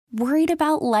Worried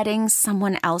about letting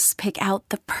someone else pick out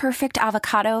the perfect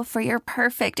avocado for your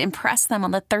perfect impress them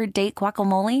on the third date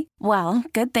guacamole? Well,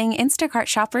 good thing Instacart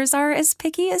shoppers are as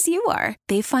picky as you are.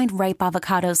 They find ripe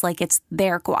avocados like it's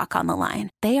their guac on the line.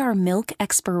 They are milk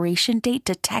expiration date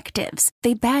detectives.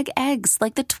 They bag eggs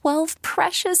like the 12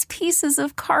 precious pieces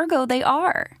of cargo they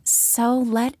are. So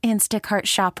let Instacart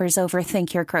shoppers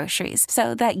overthink your groceries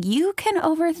so that you can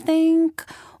overthink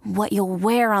what you'll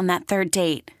wear on that third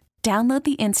date. Download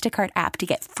the Instacart app to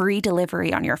get free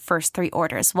delivery on your first 3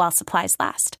 orders while supplies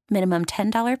last. Minimum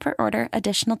 $10 per order.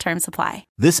 Additional terms apply.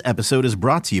 This episode is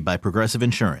brought to you by Progressive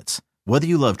Insurance. Whether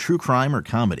you love true crime or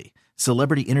comedy,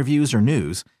 celebrity interviews or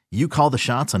news, you call the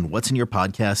shots on what's in your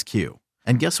podcast queue.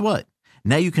 And guess what?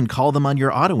 Now you can call them on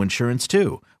your auto insurance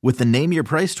too with the Name Your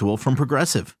Price tool from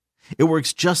Progressive. It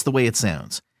works just the way it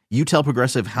sounds. You tell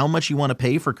Progressive how much you want to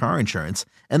pay for car insurance,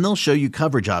 and they'll show you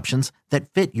coverage options that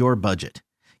fit your budget.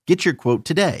 Get your quote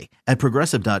today at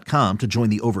Progressive.com to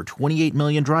join the over 28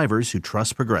 million drivers who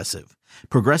trust Progressive.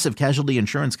 Progressive Casualty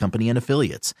Insurance Company and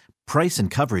Affiliates. Price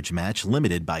and coverage match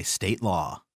limited by state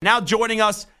law. Now joining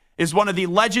us is one of the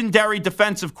legendary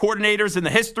defensive coordinators in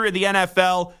the history of the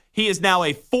NFL. He is now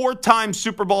a 4-time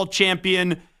Super Bowl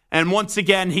champion. And once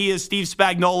again, he is Steve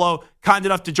Spagnuolo, kind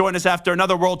enough to join us after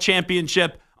another world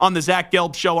championship on the Zach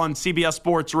Gelb Show on CBS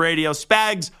Sports Radio.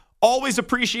 Spags, always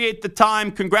appreciate the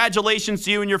time. Congratulations to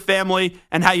you and your family.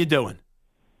 And how you doing?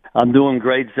 I'm doing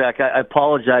great, Zach. I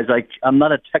apologize. I'm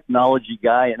not a technology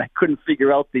guy, and I couldn't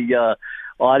figure out the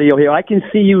audio here. I can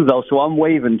see you, though, so I'm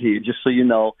waving to you, just so you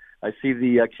know. I see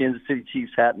the Kansas City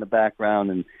Chiefs hat in the background,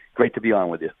 and great to be on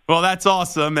with you. Well, that's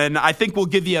awesome, and I think we'll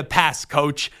give you a pass,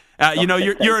 Coach.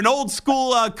 You're an old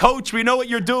school coach. We know what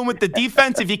you're doing with the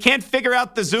defense. If you can't figure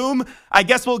out the Zoom, I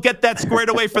guess we'll get that squared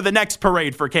away for the next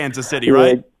parade for Kansas City,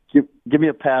 right? Give me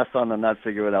a pass on the not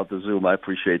figuring out the Zoom. I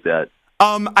appreciate that.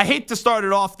 I hate to start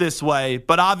it off this way,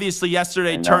 but obviously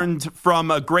yesterday turned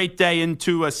from a great day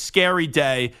into a scary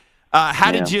day.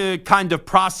 How did you kind of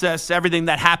process everything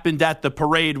that happened at the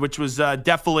parade, which was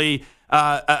definitely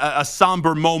a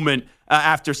somber moment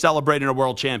after celebrating a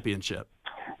world championship?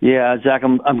 Yeah, Zach,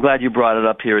 I'm glad you brought it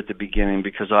up here at the beginning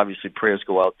because obviously prayers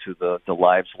go out to the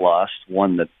lives lost,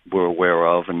 one that we're aware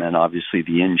of, and then obviously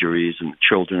the injuries and the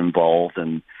children involved,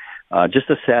 and just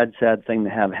a sad, sad thing to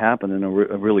have happen and a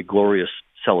really glorious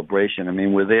celebration. I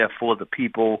mean, we're there for the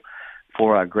people,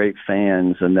 for our great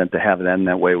fans, and then to have it end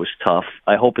that way was tough.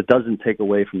 I hope it doesn't take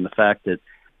away from the fact that,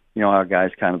 our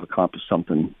guys kind of accomplished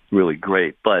something really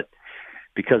great. But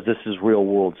because this is real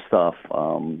world stuff,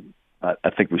 I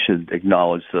think we should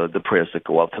acknowledge the prayers that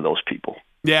go out to those people.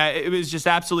 Yeah, it was just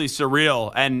absolutely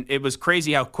surreal, and it was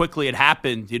crazy how quickly it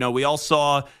happened. We all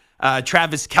saw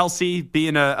Travis Kelce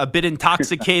being a bit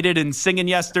intoxicated and singing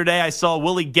yesterday. I saw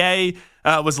Willie Gay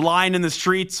was lying in the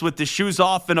streets with the shoes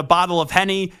off and a bottle of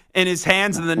Henny in his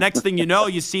hands, and the next thing you know,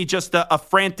 you see just a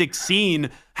frantic scene.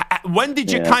 When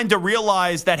did you kind of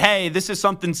realize that, hey, this is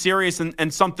something serious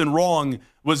and something wrong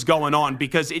was going on?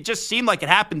 Because it just seemed like it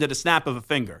happened at a snap of a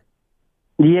finger.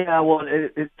 Yeah, well,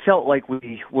 it felt like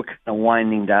we were kind of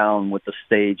winding down with the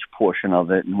stage portion of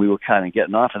it, and we were kind of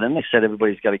getting off. And then they said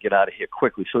everybody's got to get out of here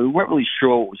quickly. So we weren't really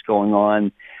sure what was going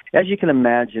on. As you can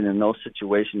imagine, in those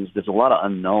situations, there's a lot of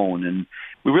unknown, and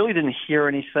we really didn't hear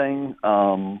anything.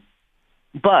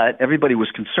 But everybody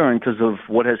was concerned because of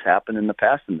what has happened in the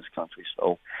past in this country.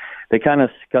 So they kind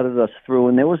of scudded us through,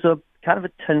 and there was a kind of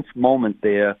a tense moment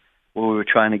there where we were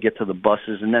trying to get to the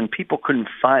buses, and then people couldn't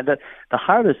find that. The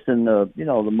hardest and the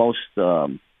most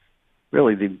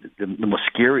really the most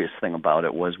scariest thing about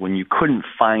it was when you couldn't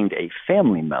find a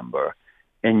family member,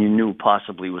 and you knew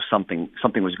possibly was something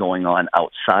was going on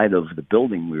outside of the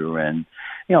building we were in.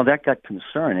 That got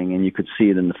concerning, and you could see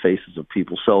it in the faces of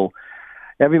people. So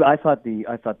I thought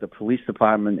the police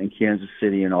department in Kansas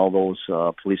City and all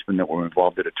those policemen that were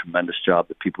involved did a tremendous job.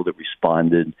 The people that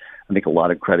responded, I think a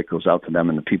lot of credit goes out to them,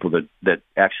 and the people that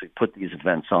actually put these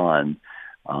events on,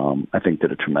 I think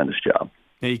did a tremendous job.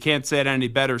 Now, you can't say it any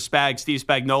better. Steve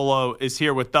Spagnuolo is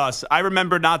here with us. I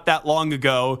remember not that long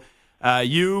ago,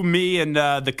 you, me, and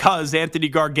the cuz, Anthony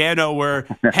Gargano, were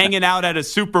hanging out at a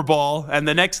Super Bowl, and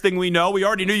the next thing we know, we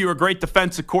already knew you were a great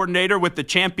defensive coordinator with the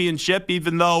championship,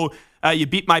 even though you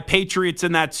beat my Patriots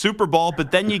in that Super Bowl,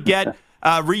 but then you get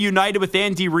reunited with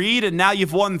Andy Reid, and now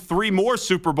you've won 3 more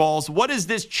Super Bowls. What is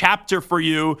this chapter for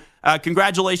you?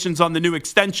 Congratulations on the new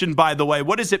extension, by the way.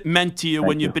 What has it meant to you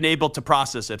when you've been able to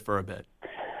process it for a bit?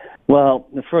 Well,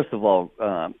 first of all,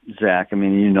 Zach, I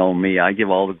mean, you know me. I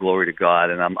give all the glory to God,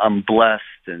 and I'm blessed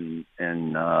and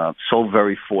so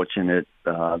very fortunate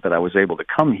that I was able to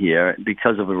come here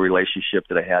because of a relationship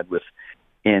that I had with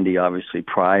Andy, obviously,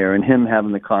 prior, and him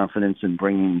having the confidence in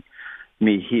bringing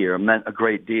me here meant a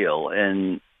great deal.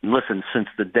 And listen, since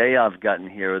the day I've gotten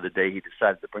here, or the day he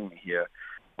decided to bring me here,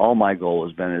 all my goal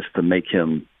has been is to make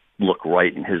him look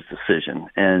right in his decision.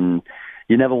 And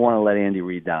you never want to let Andy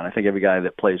Reid down. I think every guy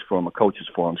that plays for him or coaches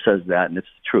for him says that, and it's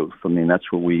the truth. I mean,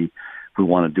 that's what we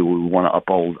want to do. We want to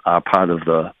uphold our part of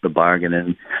the bargain.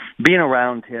 And being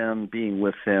around him, being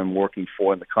with him, working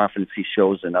for him, the confidence he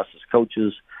shows in us as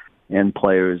coaches and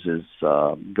players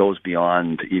goes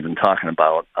beyond even talking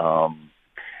about.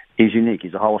 He's unique.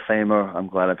 He's a Hall of Famer. I'm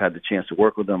glad I've had the chance to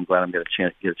work with him. I'm glad I'm going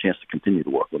to get a chance to continue to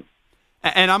work with him.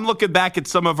 And I'm looking back at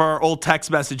some of our old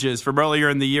text messages from earlier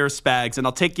in the year, Spags, and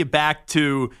I'll take you back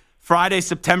to Friday,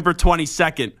 September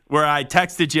 22nd, where I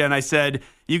texted you and I said,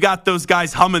 you got those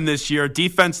guys humming this year.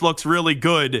 Defense looks really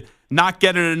good, not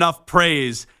getting enough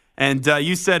praise. And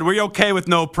you said, we're okay with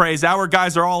no praise. Our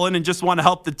guys are all in and just want to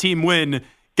help the team win.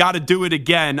 Got to do it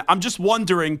again. I'm just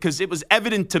wondering, because it was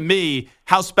evident to me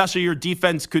how special your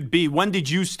defense could be. When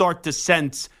did you start to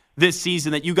sense this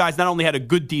season that you guys not only had a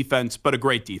good defense, but a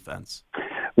great defense?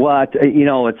 Well,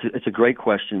 it's a great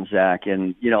question, Zach.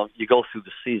 And, you go through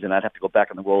the season. I'd have to go back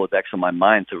on the Rolodex in my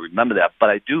mind to remember that. But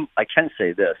I can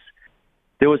say this.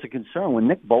 There was a concern when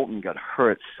Nick Bolton got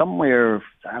hurt somewhere,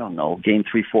 I don't know, game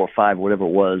 3, 4, 5, whatever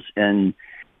it was. And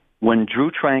when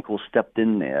Drew Tranquil stepped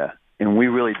in there, and we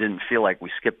really didn't feel like we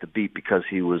skipped a beat because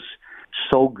he was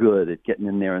so good at getting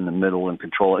in there in the middle and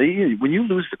control. When you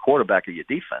lose the quarterback of your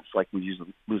defense, like when you're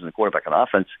losing the quarterback on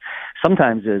offense,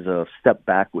 sometimes there's a step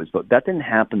backwards. But that didn't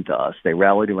happen to us. They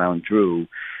rallied around Drew,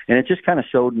 and it just kind of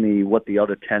showed me what the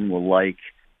other 10 were like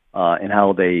and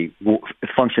how they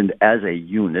functioned as a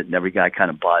unit, and every guy kind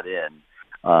of bought in.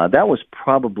 That was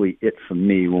probably it for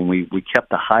me when we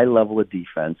kept a high level of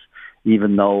defense,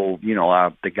 even though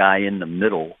the guy in the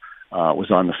middle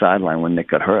was on the sideline when Nick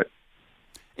got hurt.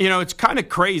 It's kind of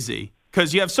crazy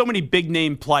because you have so many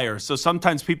big-name players, so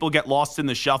sometimes people get lost in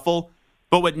the shuffle.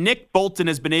 But what Nick Bolton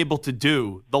has been able to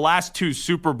do the last 2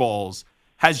 Super Bowls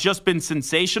has just been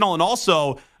sensational. And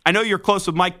also, I know you're close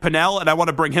with Mike Pennell, and I want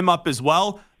to bring him up as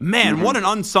well. Man, what an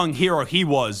unsung hero he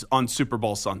was on Super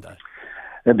Bowl Sunday.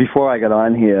 And before I got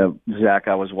on here, Zach,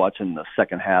 I was watching the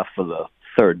second half for the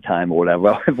third time or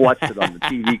whatever. I've watched it on the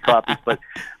TV copies, but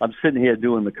I'm sitting here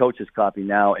doing the coach's copy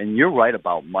now, and you're right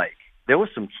about Mike. There were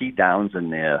some key downs in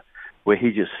there where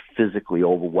he just physically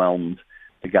overwhelmed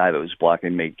the guy that was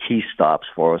blocking, made key stops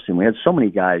for us, and we had so many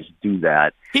guys do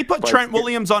that. He put Trent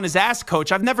Williams on his ass,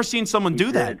 Coach. I've never seen someone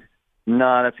do that.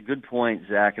 No, that's a good point,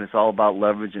 Zach, and it's all about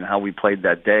leverage and how we played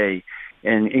that day.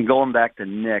 And going back to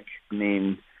Nick, I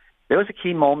mean, there was a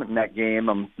key moment in that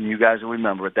game, you guys will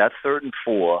remember it, that 3rd and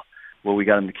 4 where we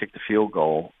got him to kick the field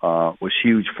goal was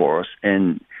huge for us.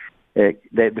 And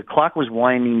the clock was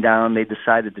winding down. They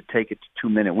decided to take it to 2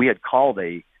 minutes. We had called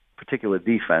a particular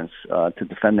defense to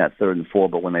defend that 3rd and 4,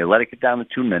 but when they let it get down to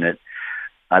 2 minutes,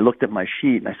 I looked at my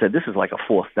sheet and I said, this is like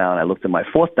a 4th down. I looked at my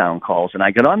 4th down calls, and I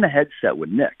got on the headset with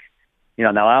Nick.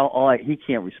 Now he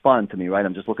can't respond to me, right?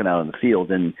 I'm just looking out on the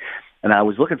field, and I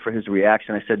was looking for his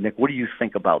reaction. I said, Nick, what do you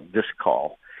think about this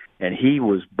call? And he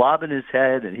was bobbing his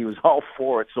head, and he was all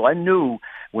for it. So I knew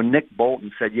when Nick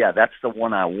Bolton said, yeah, that's the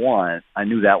one I want, I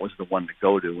knew that was the one to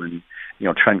go to. And,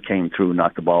 Trent came through,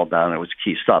 knocked the ball down, and it was a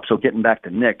key stop. So getting back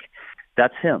to Nick,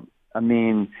 that's him. I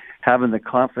mean, having the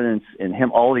confidence in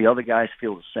him, all the other guys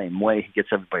feel the same way. He gets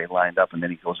everybody lined up, and then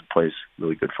he goes and plays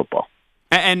really good football.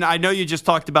 And I know you just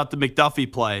talked about the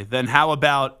McDuffie play. Then how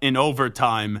about in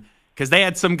overtime? Because they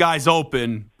had some guys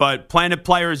open, but Planet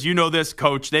players, you know this,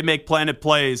 Coach, they make Planet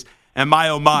plays. And my,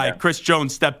 oh my, yeah. Chris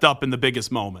Jones stepped up in the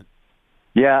biggest moment.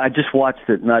 Yeah, I just watched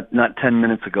it not 10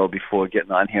 minutes ago before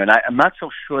getting on here. And I'm not so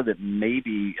sure that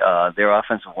maybe their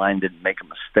offensive line didn't make a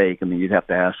mistake. I mean, you'd have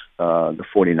to ask the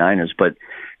 49ers. But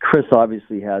Chris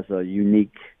obviously has a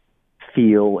unique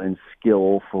feel and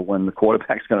skill for when the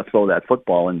quarterback's going to throw that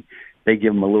football. And they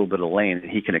give him a little bit of lane,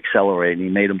 and he can accelerate. And he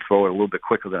made him throw it a little bit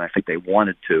quicker than I think they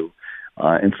wanted to.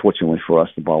 Unfortunately for us,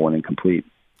 the ball went incomplete.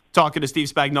 Talking to Steve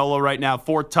Spagnuolo right now,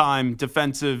 4-time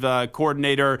defensive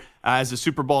coordinator as a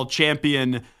Super Bowl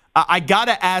champion. I got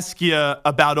to ask you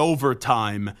about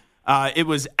overtime. It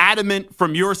was adamant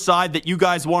from your side that you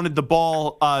guys wanted the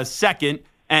ball second,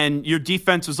 and your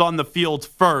defense was on the field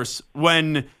first.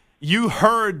 When you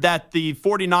heard that the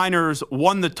 49ers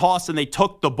won the toss and they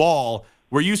took the ball,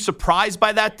 were you surprised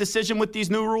by that decision with these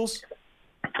new rules?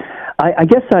 I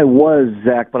guess I was,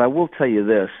 Zach, but I will tell you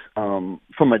this.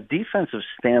 From a defensive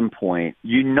standpoint,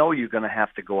 you're going to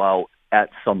have to go out at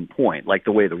some point, like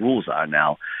the way the rules are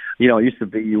now. It used to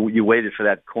be you waited for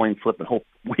that coin flip and hope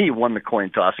we won the coin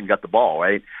toss and got the ball,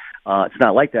 right? It's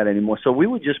not like that anymore. So we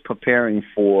were just preparing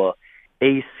for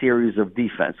a series of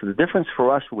defense. So the difference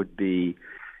for us would be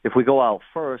if we go out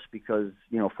first because,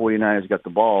 49ers got the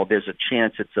ball, there's a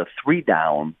chance it's a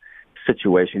 3-down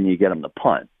situation, you get them to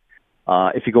punt.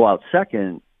 If you go out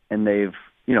second and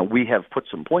we have put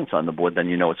some points on the board, then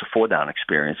it's a 4-down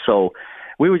experience. So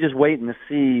we were just waiting to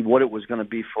see what it was going to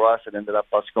be for us. It ended up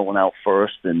us going out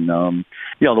first. And,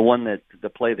 the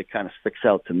play that kind of sticks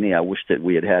out to me, I wish that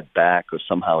we had back or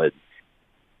somehow it,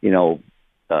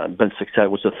 been successful.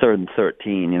 It was a 3rd and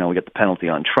 13. We get the penalty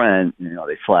on Trent.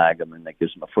 They flag him and that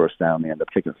gives them a first down. They end up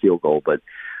kicking a field goal. But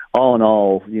all in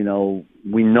all,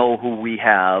 we know who we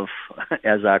have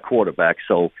as our quarterback.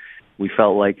 So we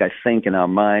felt like, I think in our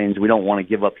minds, we don't want to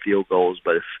give up field goals,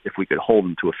 but if we could hold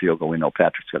them to a field goal, we know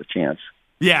Patrick's got a chance.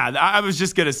 Yeah, I was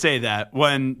just going to say that.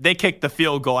 When they kicked the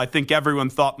field goal, I think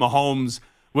everyone thought Mahomes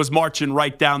was marching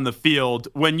right down the field.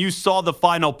 When you saw the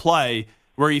final play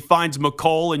where he finds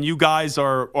McCole and you guys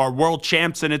are world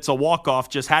champs and it's a walk-off,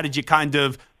 just how did you kind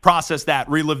of process that,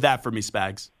 relive that for me,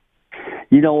 Spags?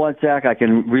 You know what, Zach? I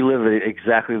can relive it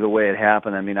exactly the way it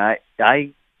happened. I mean, I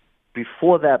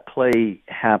before that play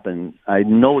happened, I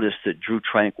noticed that Drew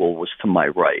Tranquill was to my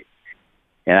right.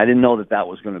 And I didn't know that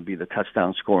was going to be the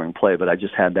touchdown scoring play, but I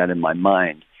just had that in my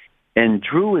mind. And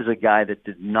Drew is a guy that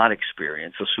did not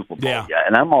experience a Super Bowl yet.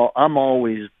 And I'm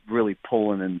always really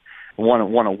pulling and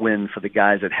want to win for the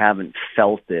guys that haven't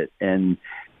felt it. And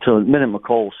so the minute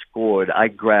McCole scored, I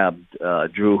grabbed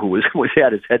Drew, who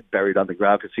had his head buried on the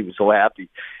ground because he was so happy.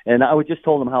 And I just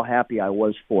told him how happy I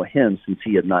was for him since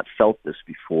he had not felt this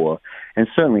before, and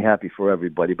certainly happy for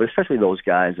everybody, but especially those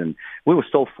guys. And we were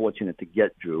so fortunate to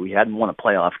get Drew. He hadn't won a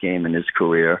playoff game in his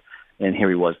career, and here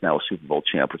he was now a Super Bowl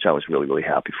champ, which I was really, really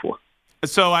happy for.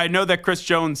 So I know that Chris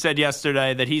Jones said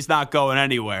yesterday that he's not going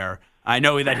anywhere. I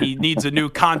know that he needs a new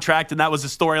contract, and that was a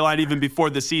storyline even before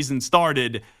the season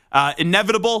started.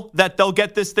 Inevitable that they'll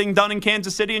get this thing done in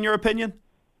Kansas City, in your opinion?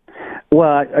 Well,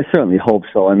 I certainly hope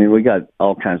so. I mean, we got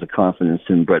all kinds of confidence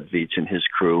in Brett Veach and his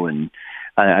crew, and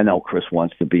I know Chris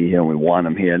wants to be here, and we want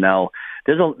him here. Now,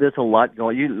 there's a lot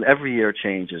going. Every year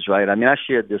changes, right? I mean, I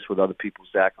shared this with other people,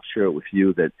 Zach. I'll share it with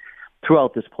you that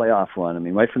throughout this playoff run, I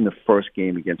mean, right from the first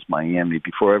game against Miami,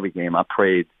 before every game, I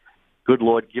prayed, good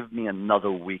Lord, give me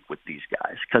another week with these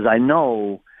guys, because I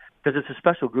know. Because it's a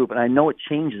special group, and I know it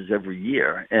changes every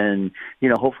year. And,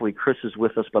 hopefully Chris is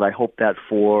with us, but I hope that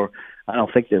I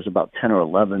don't think there's about 10 or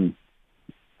 11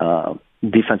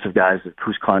 defensive guys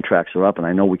whose contracts are up, and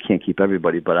I know we can't keep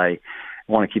everybody, but I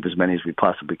want to keep as many as we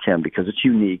possibly can because it's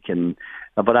unique. And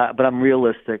but I'm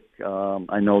realistic.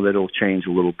 I know that it'll change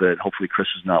a little bit. Hopefully Chris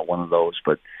is not one of those,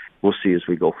 but we'll see as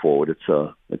we go forward. It's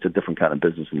a different kind of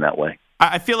business in that way.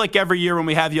 I feel like every year when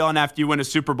we have you on after you win a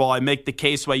Super Bowl, I make the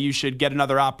case why you should get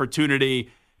another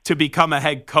opportunity to become a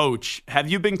head coach. Have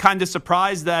you been kind of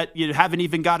surprised that you haven't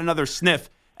even got another sniff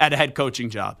at a head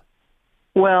coaching job?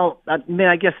 Well,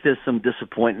 I guess there's some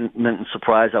disappointment and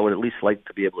surprise. I would at least like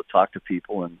to be able to talk to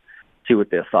people and see what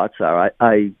their thoughts are.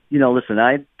 Listen,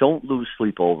 I don't lose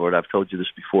sleep over it. I've told you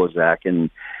this before, Zach.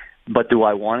 But do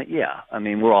I want it? Yeah. I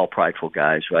mean, we're all prideful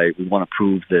guys, right? We want to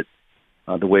prove that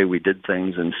the way we did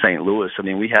things in St. Louis. I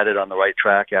mean, we had it on the right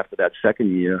track after that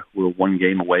second year. We were one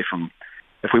game away from,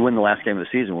 if we win the last game of the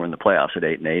season, we're in the playoffs at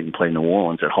 8-8 and play New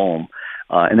Orleans at home.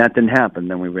 And that didn't happen.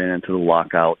 Then we ran into the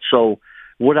lockout. So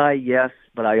would I? Yes.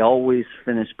 But I always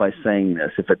finish by saying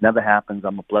this. If it never happens,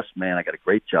 I'm a blessed man. I got a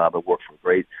great job. I work for a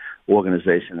great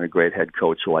organization and a great head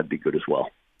coach, so I'd be good as well.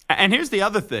 And here's the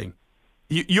other thing.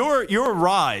 Your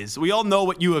rise, we all know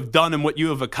what you have done and what you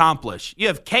have accomplished. You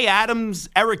have Kay Adams,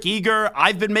 Eric Eager.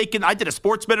 I did a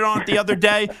sports minute on it the other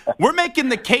day. We're making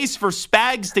the case for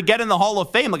Spags to get in the Hall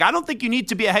of Fame. Like, I don't think you need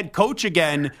to be a head coach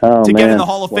again to get in the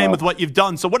Hall of Fame with what you've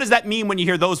done. So what does that mean when you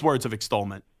hear those words of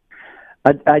extolment?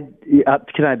 Can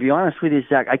I be honest with you,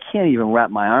 Zach? I can't even wrap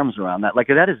my arms around that. Like,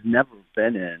 that has never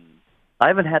been in. I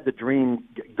haven't had the dream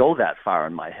go that far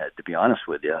in my head, to be honest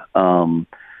with you.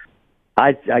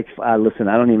 Listen,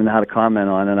 I don't even know how to comment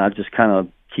on it. I just kind of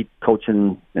keep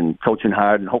coaching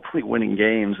hard and hopefully winning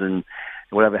games, and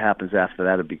whatever happens after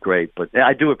that would be great. But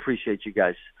I do appreciate you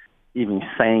guys even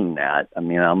saying that. I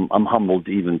mean, I'm humbled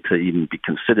to even be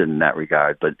considered in that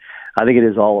regard. But I think it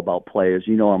is all about players.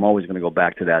 I'm always going to go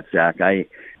back to that, Zach.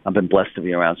 I've been blessed to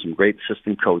be around some great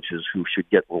assistant coaches who should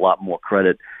get a lot more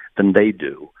credit than they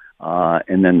do.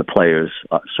 And then the players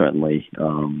certainly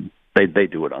they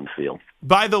do it on the field.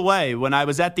 By the way, when I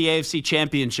was at the AFC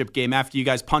Championship game after you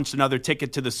guys punched another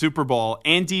ticket to the Super Bowl,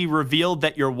 Andy revealed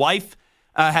that your wife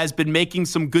has been making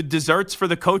some good desserts for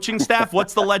the coaching staff.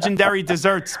 What's the legendary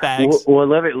dessert, Spags? Well,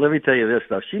 let me tell you this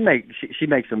though. She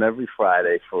makes them every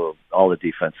Friday for all the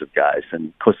defensive guys, and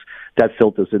of course that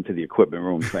filters into the equipment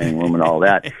room, training room, and all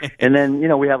that. And then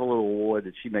we have a little award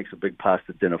that she makes a big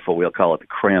pasta dinner for. We'll call it the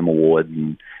Cram Award,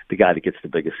 and the guy that gets the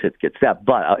biggest hit gets that.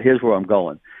 But here's where I'm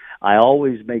going. I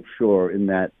always make sure in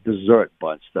that dessert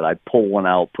bunch that I pull one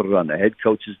out, put it on the head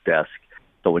coach's desk.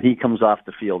 So when he comes off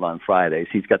the field on Fridays,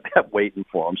 he's got that waiting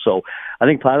for him. So I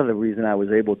think part of the reason I was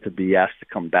able to be asked to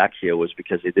come back here was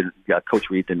because Coach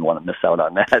Reed didn't want to miss out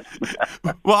on that.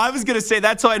 Well, I was going to say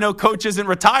that's how I know Coach isn't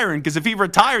retiring, because if he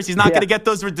retires, he's not going to get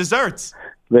those desserts.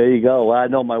 There you go. Well, I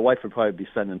know my wife would probably be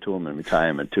sending to him in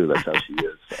retirement, too. That's how she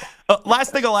is. So.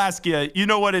 Last thing I'll ask you, you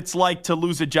know what it's like to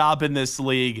lose a job in this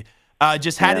league. How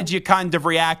did you kind of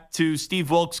react to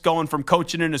Steve Wilkes going from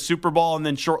coaching in a Super Bowl and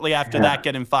then shortly after that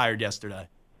getting fired yesterday?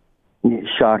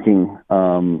 Shocking.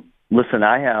 Listen,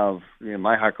 I have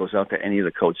my heart goes out to any of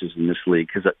the coaches in this league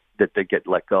because that they get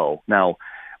let go. Now,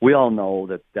 we all know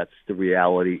that that's the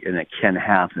reality and it can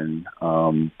happen.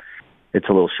 It's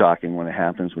a little shocking when it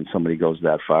happens when somebody goes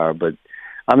that far. But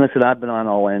listen, I've been on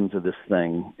all ends of this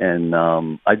thing, and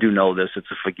I do know this.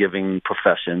 It's a forgiving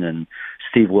profession, and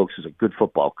Steve Wilkes is a good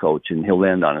football coach, and he'll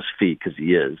land on his feet because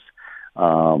he is.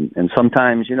 And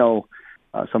sometimes,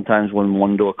 sometimes when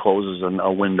one door closes and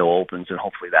a window opens, and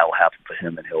hopefully that will happen for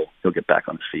him, and he'll get back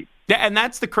on his feet. Yeah, and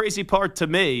that's the crazy part to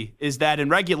me is that in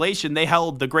regulation they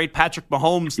held the great Patrick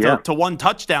Mahomes to one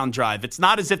touchdown drive. It's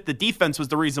not as if the defense was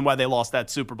the reason why they lost that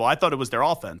Super Bowl. I thought it was their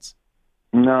offense.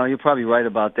 No, you're probably right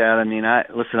about that. I mean,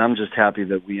 I'm just happy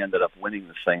that we ended up winning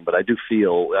this thing, but I do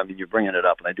feel, you're bringing it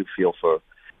up, and I do feel for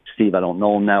Steve. I don't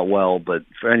know him that well, but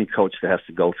for any coach that has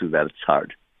to go through that, it's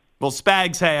hard. Well,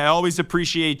 Spags, hey, I always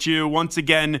appreciate you. Once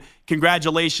again,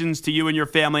 congratulations to you and your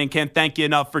family, and can't thank you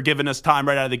enough for giving us time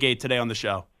right out of the gate today on the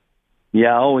show.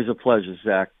 Yeah, always a pleasure,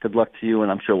 Zach. Good luck to you,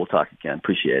 and I'm sure we'll talk again.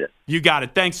 Appreciate it. You got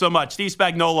it. Thanks so much. Steve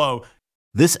Spagnuolo.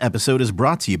 This episode is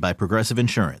brought to you by Progressive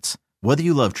Insurance. Whether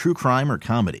you love true crime or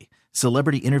comedy,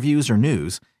 celebrity interviews or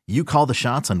news, you call the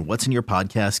shots on what's in your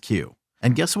podcast queue.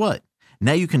 And guess what?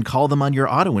 Now you can call them on your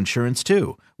auto insurance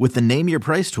too with the Name Your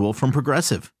Price tool from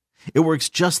Progressive. It works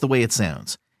just the way it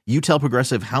sounds. You tell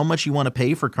Progressive how much you want to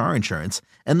pay for car insurance,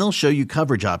 and they'll show you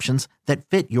coverage options that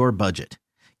fit your budget.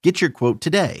 Get your quote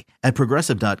today at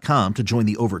Progressive.com to join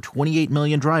the over 28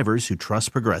 million drivers who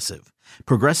trust Progressive.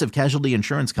 Progressive Casualty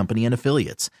Insurance Company and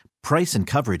Affiliates. Price and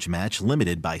coverage match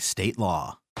limited by state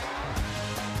law.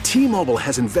 T-Mobile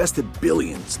has invested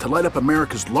billions to light up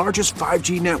America's largest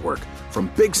 5G network,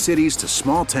 from big cities to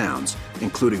small towns,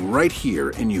 including right here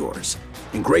in yours.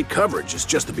 And great coverage is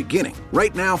just the beginning.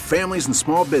 Right now, families and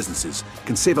small businesses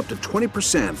can save up to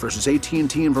 20% versus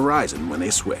AT&T and Verizon when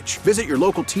they switch. Visit your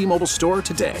local T-Mobile store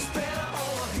today.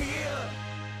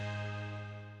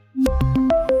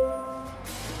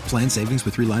 Plan savings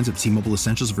with 3 lines of T-Mobile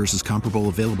Essentials versus comparable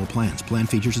available plans. Plan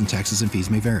features and taxes and fees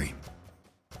may vary.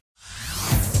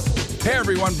 Hey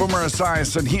everyone, Boomer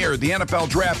Esiason here. The NFL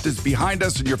Draft is behind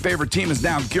us and your favorite team is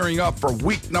now gearing up for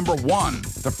week number 1.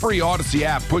 The free Odyssey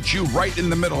app puts you right in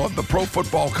the middle of the pro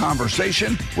football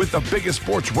conversation with the biggest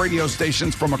sports radio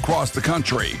stations from across the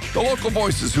country. The local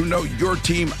voices who know your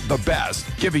team the best,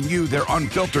 giving you their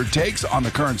unfiltered takes on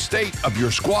the current state of your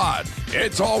squad.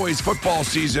 It's always football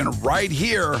season right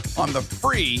here on the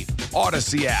free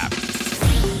Odyssey app.